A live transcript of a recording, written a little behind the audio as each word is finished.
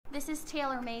This is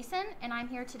Taylor Mason, and I'm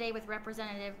here today with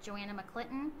Representative Joanna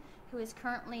McClinton, who is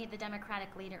currently the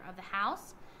Democratic leader of the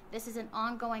House. This is an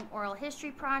ongoing oral history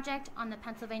project on the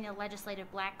Pennsylvania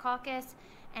Legislative Black Caucus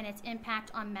and its impact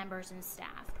on members and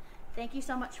staff. Thank you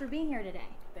so much for being here today.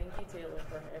 Thank you, Taylor,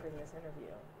 for having this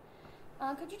interview.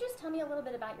 Could you just tell me a little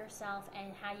bit about yourself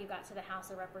and how you got to the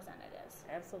House of Representatives?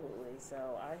 Absolutely.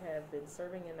 So I have been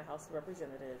serving in the House of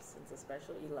Representatives since a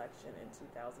special election in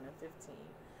 2015.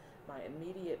 My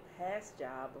immediate past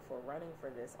job before running for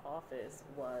this office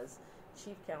was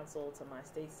Chief Counsel to my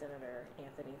state senator,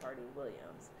 Anthony Hardy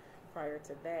Williams. Prior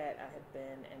to that, I had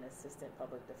been an assistant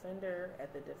public defender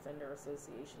at the Defender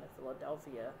Association of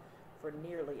Philadelphia for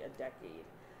nearly a decade.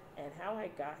 And how I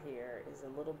got here is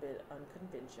a little bit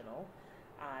unconventional.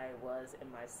 I was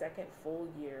in my second full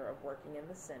year of working in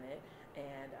the Senate,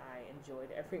 and I enjoyed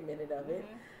every minute of it.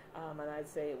 And I'd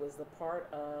say it was the part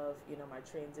of, my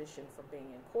transition from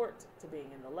being in court to being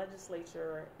in the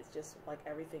legislature. It's just like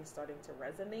everything starting to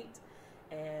resonate.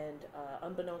 And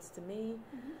unbeknownst to me,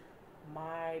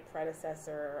 my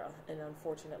predecessor and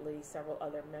unfortunately several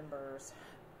other members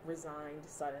resigned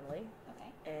suddenly.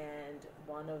 Okay. And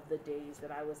one of the days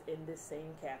that I was in this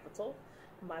same Capitol,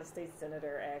 my state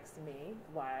senator asked me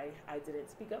why I didn't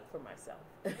speak up for myself.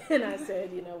 And I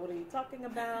said, what are you talking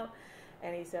about?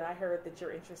 And he said, I heard that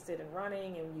you're interested in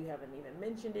running and you haven't even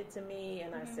mentioned it to me.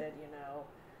 And I said,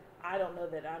 I don't know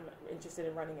that I'm interested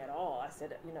in running at all. I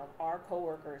said, our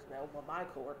coworkers, my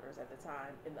coworkers at the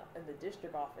time in the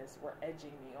district office were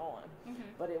edging me on.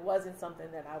 But it wasn't something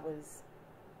that I was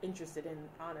interested in,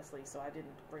 honestly, so I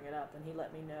didn't bring it up. And he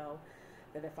let me know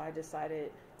that if I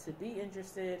decided to be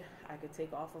interested, I could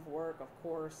take off of work, of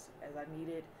course, as I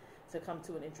needed to come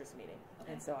to an interest meeting.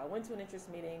 Okay. And so I went to an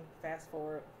interest meeting. Fast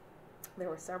forward, there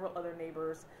were several other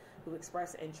neighbors who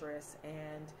expressed interest,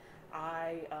 and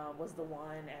I was the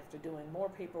one, after doing more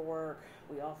paperwork,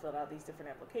 we all filled out these different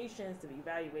applications to be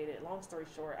evaluated. Long story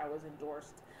short, I was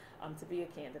endorsed to be a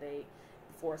candidate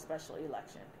for a special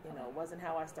election. It wasn't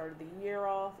how I started the year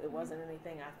off. It wasn't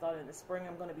anything I thought in the spring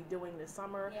I'm going to be doing this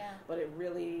summer. Yeah. But it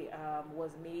really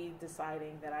was me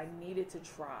deciding that I needed to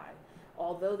try.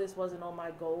 Although this wasn't on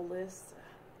my goal list,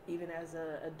 even as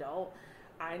an adult,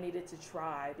 I needed to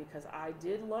try because I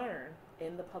did learn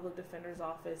in the public defender's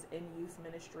office, in youth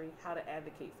ministry, how to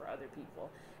advocate for other people.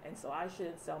 And so I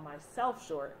shouldn't sell myself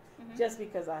short just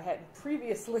because I hadn't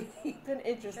previously been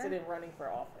interested in running for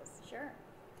office. Sure.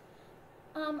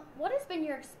 What has been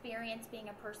your experience being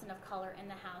a person of color in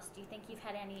the House? Do you think you've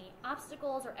had any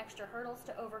obstacles or extra hurdles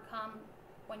to overcome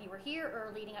when you were here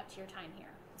or leading up to your time here?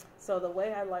 So the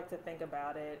way I like to think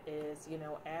about it is,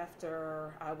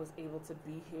 after I was able to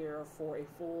be here for a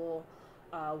full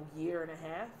year and a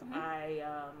half, I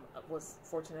was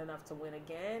fortunate enough to win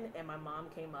again, and my mom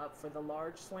came up for the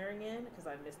large swearing in because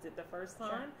I missed it the first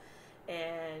time. Sure.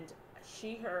 And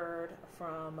she heard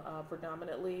from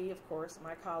predominantly, of course,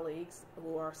 my colleagues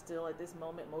who are still at this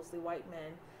moment mostly white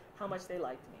men, how much they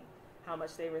liked me, how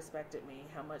much they respected me,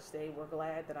 how much they were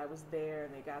glad that I was there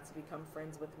and they got to become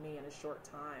friends with me in a short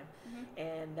time.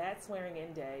 And that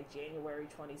swearing-in day, January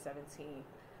 2017,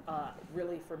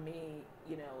 really for me,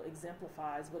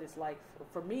 exemplifies what it's like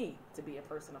for me to be a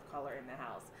person of color in the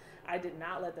House. I did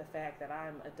not let the fact that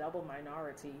I'm a double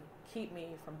minority keep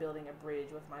me from building a bridge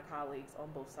with my colleagues on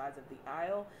both sides of the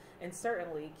aisle, and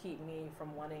certainly keep me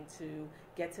from wanting to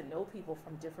get to know people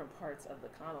from different parts of the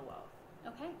Commonwealth.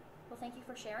 Okay. Well, thank you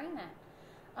for sharing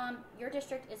that. Your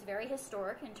district is very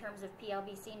historic in terms of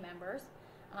PLBC members.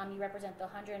 You represent the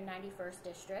 191st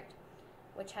district,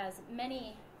 which has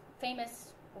many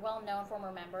famous, well-known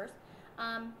former members.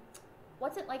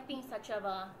 What's it like being such of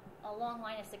a long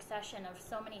line of succession of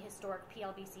so many historic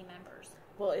PLBC members?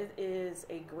 Well, it is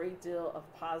a great deal of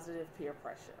positive peer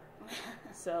pressure.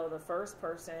 So the first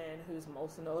person who's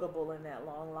most notable in that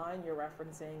long line you're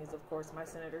referencing is, of course, my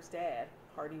senator's dad,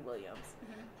 Hardy Williams.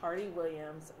 Hardy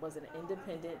Williams was an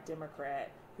independent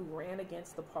Democrat who ran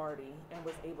against the party and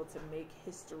was able to make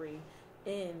history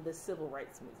in the civil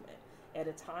rights movement at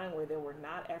a time where there were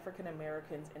not African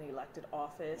Americans in elected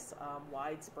office,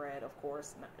 widespread, of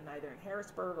course, neither in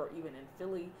Harrisburg or even in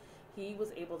Philly. He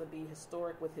was able to be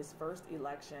historic with his first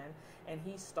election, and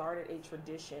he started a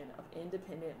tradition of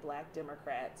independent black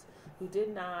Democrats who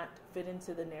did not fit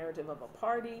into the narrative of a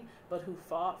party, but who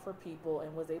fought for people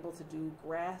and was able to do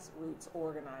grassroots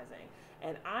organizing.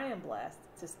 And I am blessed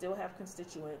to still have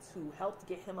constituents who helped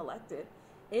get him elected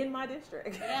in my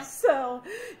district. Yeah. So,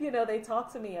 they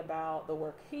talk to me about the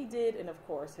work he did, and of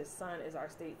course his son is our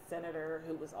state senator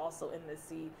who was also in this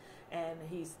seat, and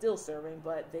he's still serving,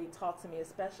 but they talk to me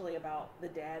especially about the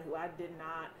dad who I did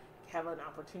not have an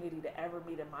opportunity to ever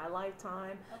meet in my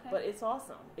lifetime. Okay. But it's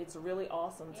awesome. It's really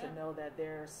awesome Yeah. to know that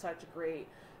there's such a great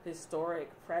historic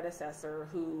predecessor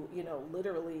who, you know,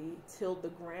 literally tilled the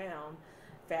ground,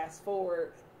 fast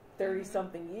forward 30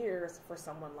 something years for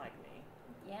someone like me.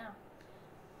 Yeah.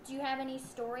 Do you have any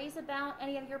stories about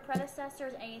any of your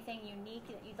predecessors? Anything unique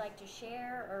that you'd like to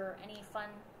share, or any fun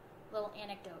little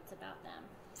anecdotes about them?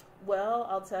 Well,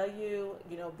 I'll tell you,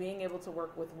 you know, being able to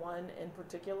work with one in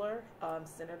particular,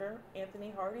 Senator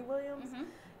Anthony Hardy Williams,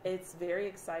 it's very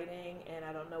exciting, and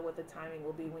I don't know what the timing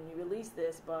will be when you release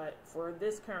this, but for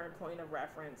this current point of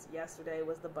reference, yesterday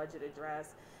was the budget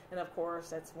address, and of course,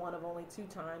 that's one of only 2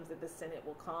 times that the Senate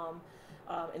will come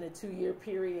in a 2-year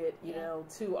period, you know,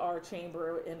 to our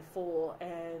chamber in full,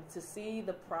 and to see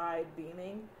the pride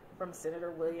beaming from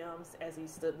Senator Williams as he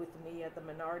stood with me at the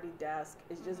minority desk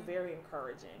is just very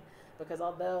encouraging. Because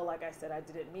although, like I said, I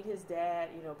didn't meet his dad,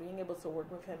 you know, being able to work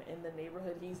with him in the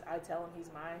neighborhood, I tell him he's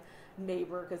my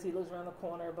neighbor because he lives around the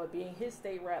corner, but being his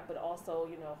state rep, but also,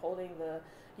 you know, holding the,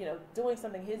 you know, doing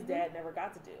something his dad never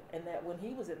got to do, and that when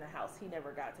he was in the House, he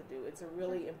never got to do. It's a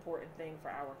really important thing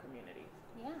for our community.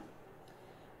 Yeah.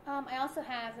 I also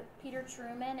have Peter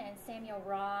Truman and Samuel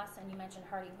Ross, and you mentioned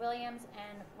Hardy Williams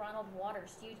and Ronald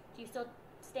Waters. Do you still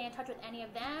stay in touch with any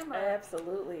of them? Or?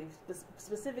 Absolutely.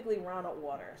 Specifically Ronald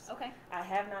Waters. Okay. I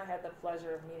have not had the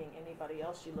pleasure of meeting anybody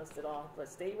else she listed off, but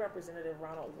State Representative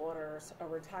Ronald Waters, a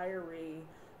retiree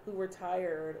who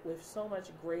retired with so much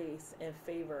grace and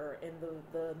favor in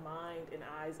the mind and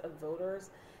eyes of voters.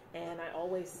 And I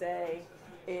always say,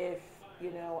 if you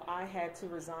know, I had to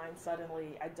resign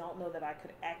suddenly, I don't know that I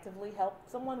could actively help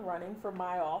someone running for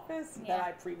my office that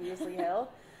I previously held.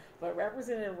 But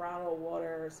Representative Ronald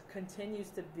Waters continues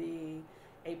to be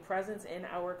a presence in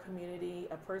our community,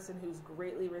 a person who's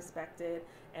greatly respected,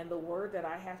 and the word that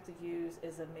I have to use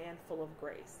is a man full of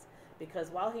grace.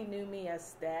 Because while he knew me as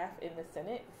staff in the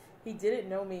Senate, he didn't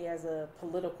know me as a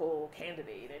political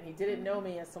candidate, and he didn't know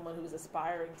me as someone who was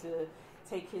aspiring to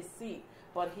take his seat.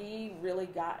 But he really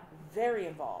got very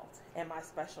involved in my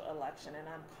special election, and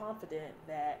I'm confident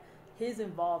that his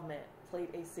involvement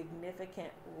played a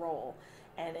significant role.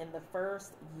 And in the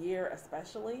first year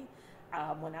especially,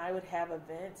 when I would have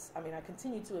events, I mean, I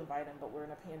continue to invite him, but we're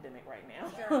in a pandemic right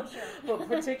now. Sure. But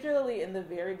particularly in the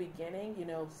very beginning, you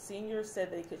know, seniors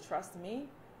said they could trust me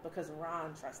because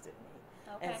Ron trusted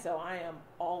me. Okay. And so I am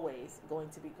always going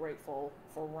to be grateful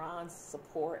for Ron's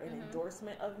support and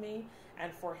endorsement of me,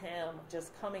 and for him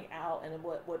just coming out and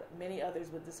what many others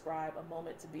would describe a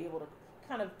moment to be able to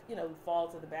kind of, you know, fall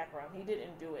to the background. He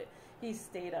didn't do it. He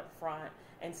stayed up front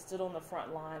and stood on the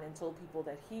front line and told people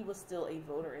that he was still a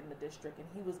voter in the district and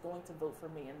he was going to vote for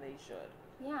me, and they should.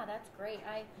 Yeah, that's great.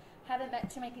 I haven't met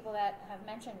too many people that have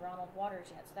mentioned Ronald Waters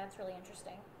yet, so that's really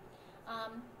interesting.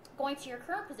 Going to your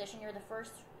current position, you're the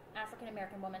first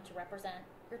African-American woman to represent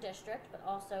your district, but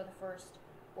also the first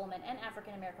woman and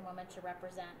African-American woman to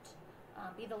represent,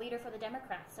 be the leader for the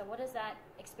Democrats. So what is that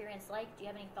experience like? Do you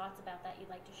have any thoughts about that you'd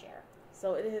like to share?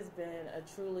 So it has been a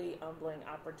truly humbling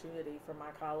opportunity for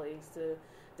my colleagues to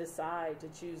decide to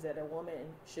choose that a woman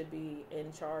should be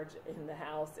in charge in the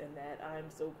House, and that I'm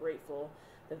so grateful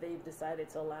that they've decided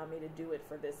to allow me to do it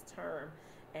for this term.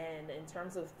 And in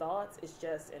terms of thoughts, it's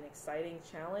just an exciting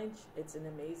challenge. It's an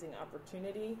amazing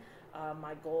opportunity.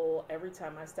 My goal every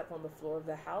time I step on the floor of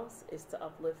the House is to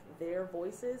uplift their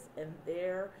voices and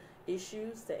their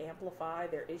issues, to amplify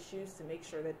their issues, to make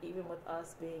sure that even with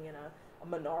us being in a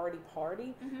minority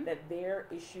party, that their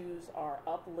issues are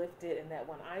uplifted, and that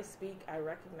when I speak, I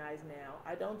recognize now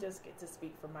I don't just get to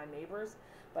speak for my neighbors,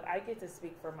 but I get to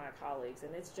speak for my colleagues,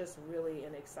 and it's just really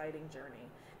an exciting journey.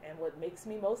 And what makes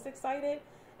me most excited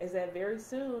is that very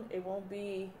soon it won't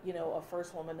be, you know, a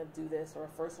first woman to do this or a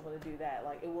first woman to do that.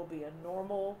 Like, it will be a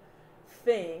normal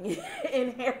thing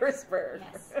in Harrisburg.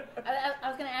 Yes. I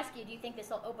was going to ask you, do you think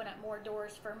this will open up more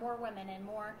doors for more women and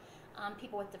more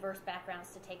people with diverse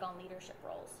backgrounds to take on leadership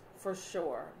roles? For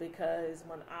sure, because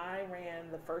when I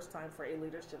ran the first time for a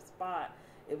leadership spot,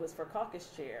 it was for caucus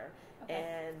chair,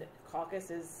 and caucus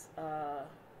is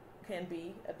can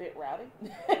be a bit rowdy.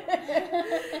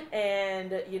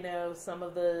 And, you know, some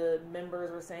of the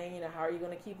members were saying, you know, how are you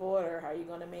going to keep order? How are you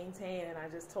going to maintain? And I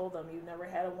just told them, you've never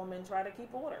had a woman try to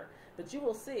keep order. But you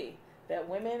will see that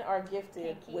women are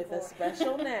gifted with a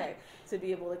special knack to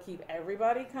be able to keep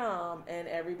everybody calm and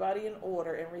everybody in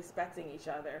order and respecting each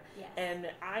other. Yes. And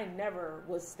I never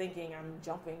was thinking I'm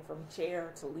jumping from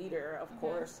chair to leader. Of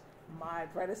course, my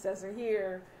predecessor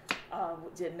here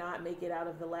did not make it out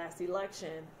of the last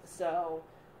election. So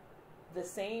the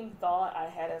same thought I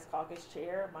had as caucus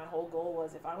chair, my whole goal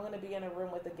was, if I'm going to be in a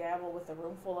room with a gavel with a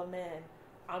room full of men,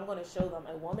 I'm going to show them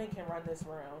a woman can run this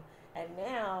room. And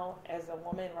now, as a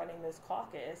woman running this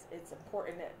caucus, it's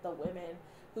important that the women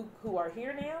who are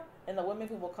here now and the women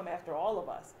who will come after all of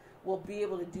us will be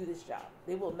able to do this job.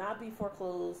 They will not be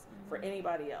foreclosed for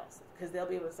anybody else, because they'll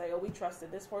be able to say, oh, we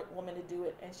trusted this woman to do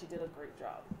it, and she did a great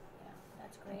job. Yeah,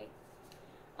 that's great.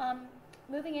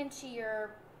 Moving into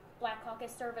your Black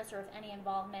Caucus service, or if any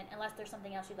involvement, unless there's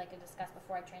something else you'd like to discuss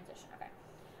before I transition.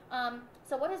 Okay.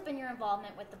 So what has been your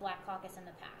involvement with the Black Caucus in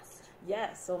the past?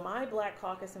 Yes, so my Black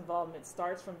Caucus involvement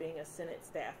starts from being a Senate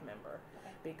staff member.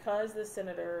 Okay. Because the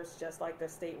senators, just like the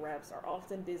state reps, are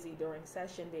often busy during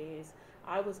session days,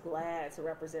 I was glad to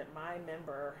represent my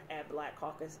member at Black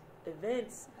Caucus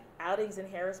events, outings in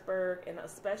Harrisburg, and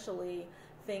especially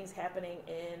things happening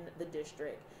in the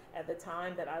district. At the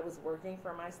time that I was working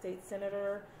for my state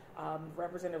senator,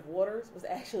 Representative Waters was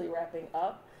actually wrapping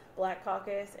up Black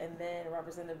Caucus, and then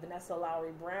Representative Vanessa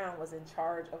Lowry Brown was in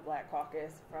charge of Black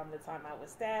Caucus from the time I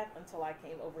was staff until I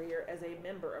came over here as a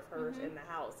member of hers in the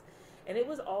House. And it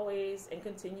was always and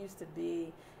continues to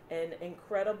be an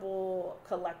incredible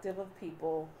collective of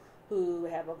people who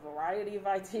have a variety of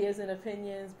ideas and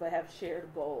opinions, but have shared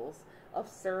goals of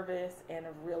service and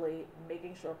of really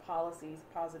making sure policies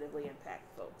positively impact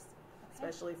folks,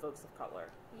 especially folks of color.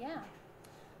 Yeah.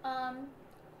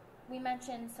 We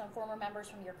mentioned some former members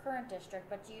from your current district,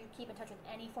 but do you keep in touch with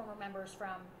any former members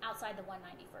from outside the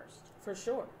 191st? For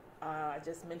sure. I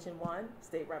just mentioned one,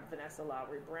 State Rep Vanessa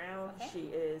Lowry Brown. Okay. She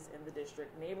is in the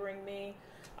district neighboring me.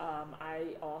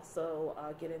 I also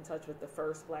get in touch with the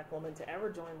first Black woman to ever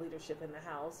join leadership in the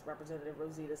House, Representative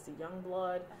Rosita C.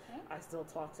 Youngblood. Okay. I still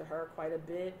talk to her quite a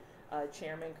bit.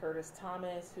 Chairman Curtis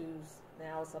Thomas, who's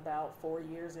now is about 4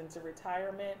 years into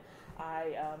retirement.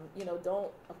 I,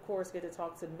 don't, of course, get to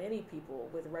talk to many people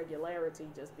with regularity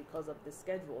just because of the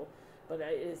schedule, but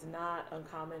it is not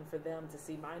uncommon for them to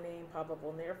see my name pop up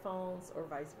on their phones or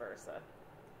vice versa.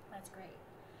 That's great.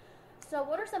 So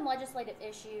what are some legislative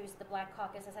issues the Black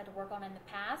Caucus has had to work on in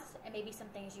the past, and maybe some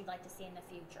things you'd like to see in the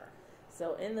future?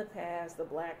 So in the past, the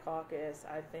Black Caucus,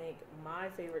 I think my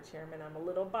favorite chairman, I'm a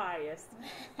little biased,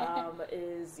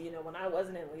 is, when I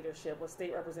wasn't in leadership, was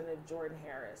State Representative Jordan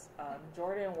Harris.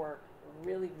 Jordan worked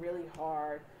really, really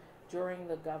hard during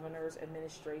the governor's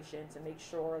administration to make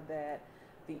sure that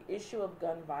the issue of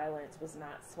gun violence was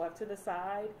not swept to the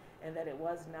side, and that it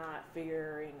was not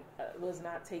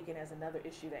taken as another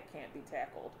issue that can't be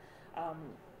tackled.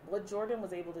 What Jordan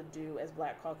was able to do as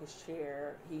Black Caucus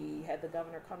chair, he had the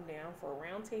governor come down for a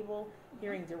roundtable,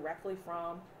 hearing directly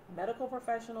from medical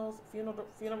professionals,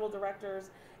 funeral directors,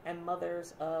 and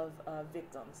mothers of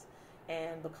victims.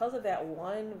 And because of that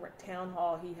one town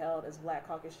hall he held as Black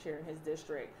Caucus chair in his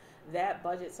district, that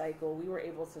budget cycle, we were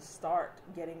able to start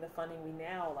getting the funding we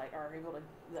now are able to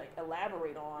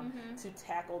elaborate on to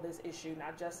tackle this issue,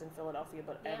 not just in Philadelphia,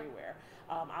 but everywhere.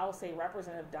 I will say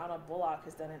Representative Donna Bullock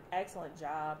has done an excellent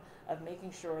job of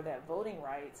making sure that voting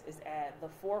rights is at the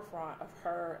forefront of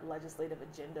her legislative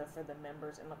agenda for the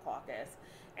members in the caucus.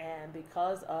 And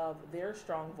because of their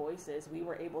strong voices, we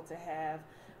were able to have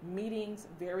meetings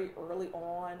very early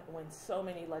on when so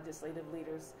many legislative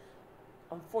leaders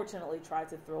unfortunately tried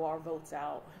to throw our votes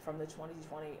out from the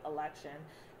 2020 election,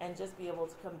 and just be able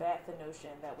to combat the notion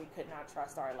that we could not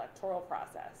trust our electoral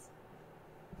process.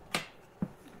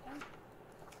 Okay.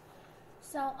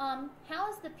 So how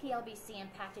has the PLBC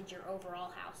impacted your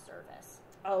overall House service?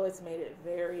 Oh, it's made it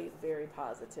very, very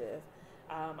positive.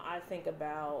 I think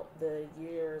about the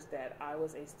years that I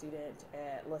was a student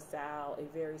at LaSalle,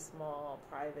 a very small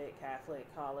private Catholic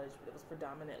college that was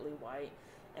predominantly white,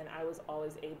 and I was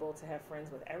always able to have friends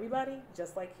with everybody,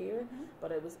 just like here,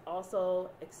 but it was also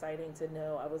exciting to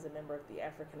know I was a member of the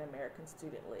African American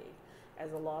Student League.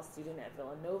 As a law student at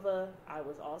Villanova, I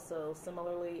was also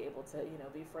similarly able to,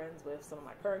 be friends with some of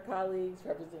my current colleagues,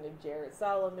 Representative Jared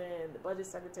Solomon, the Budget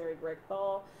Secretary Greg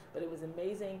Thal, but it was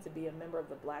amazing to be a member of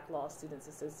the Black Law Students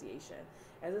Association.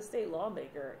 As a state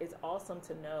lawmaker, it's awesome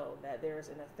to know that there's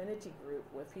an affinity group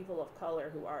with people of color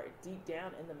who are deep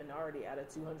down in the minority out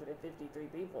of 253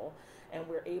 people, and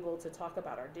we're able to talk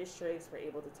about our districts, we're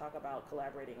able to talk about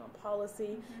collaborating on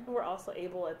policy, and we're also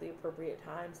able at the appropriate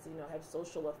times to, have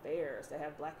social affairs, to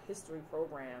have Black history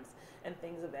programs and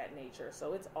things of that nature.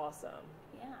 So it's awesome.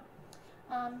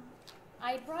 Yeah.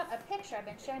 I brought a picture. I've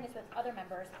been sharing this with other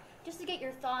members just to get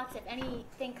your thoughts, if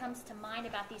anything comes to mind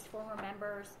about these former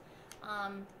members.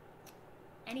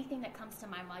 Anything that comes to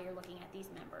mind while you're looking at these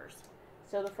members?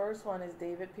 So the first one is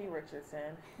David P.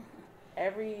 Richardson.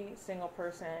 Every single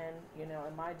person, in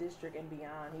my district and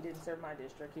beyond, he didn't serve my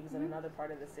district, he was in another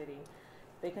part of the city.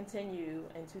 They continue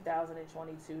in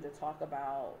 2022 to talk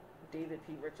about David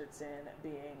P. Richardson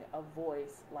being a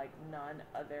voice like none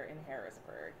other in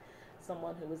Harrisburg.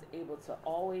 Someone who was able to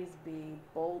always be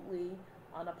boldly,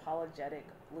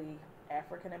 unapologetically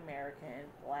African American,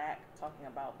 Black, talking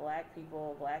about Black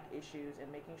people, Black issues,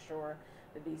 and making sure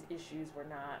that these issues were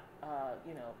not,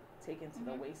 taken to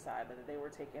the wayside, but that they were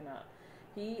taken up.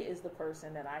 He is the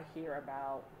person that I hear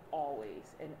about always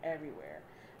and everywhere.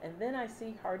 And then I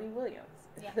see Hardy Williams,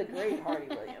 the great Hardy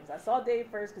Williams. I saw Dave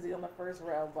first because he's on the first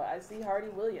row, but I see Hardy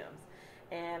Williams.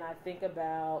 And I think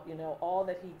about, all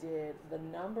that he did, the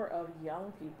number of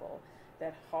young people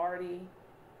that Hardy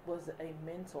was a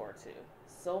mentor to.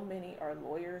 So many are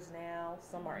lawyers now.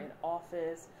 Some are in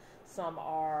office. Some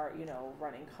are,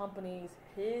 running companies.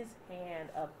 His hand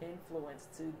of influence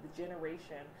to the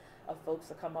generation of folks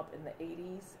that come up in the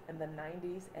 80s and the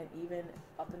 90s and even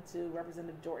up into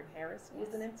Representative Jordan Harris, who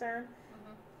was an intern,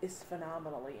 is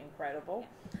phenomenally incredible.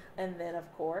 And then,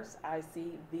 of course, I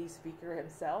see the speaker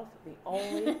himself, the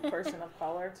only person of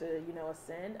color to,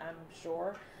 ascend, I'm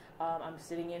sure. I'm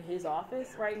sitting in his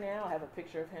office right now. I have a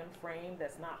picture of him framed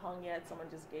that's not hung yet. Someone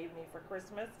just gave me for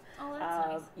Christmas. Oh,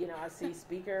 that's nice. I see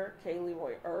Speaker Kaylee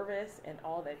Roy Irvis and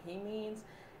all that he means.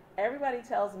 Everybody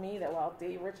tells me that while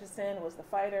Dave Richardson was the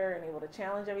fighter and able to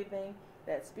challenge everything,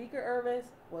 that Speaker Irvis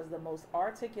was the most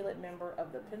articulate member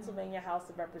of the Pennsylvania House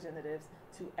of Representatives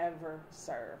to ever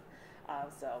serve.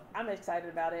 So I'm excited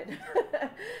about it.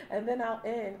 And then I'll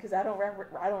end, because I don't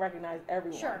recognize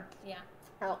everyone. Sure, yeah.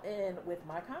 I'll end with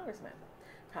my congressman.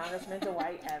 Congressman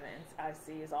Dwight Evans, I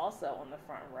see, is also on the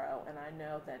front row, and I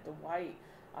know that Dwight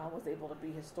was able to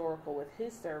be historical with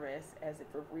his service as the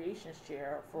appropriations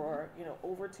chair for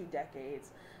over 2 decades,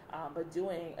 but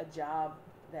doing a job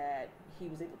that he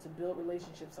was able to build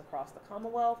relationships across the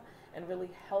Commonwealth and really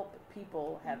help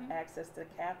people have access to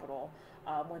capital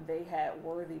when they had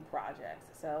worthy projects.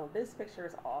 So this picture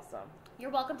is awesome. You're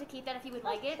welcome to keep that if you would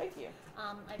like it. Thank you.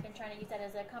 I've been trying to use that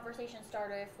as a conversation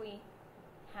starter if we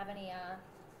have any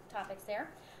topics there.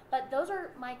 But those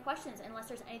are my questions, unless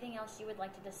there's anything else you would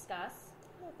like to discuss.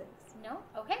 No, thanks. No?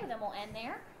 Okay, then we'll end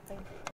there. Thank you.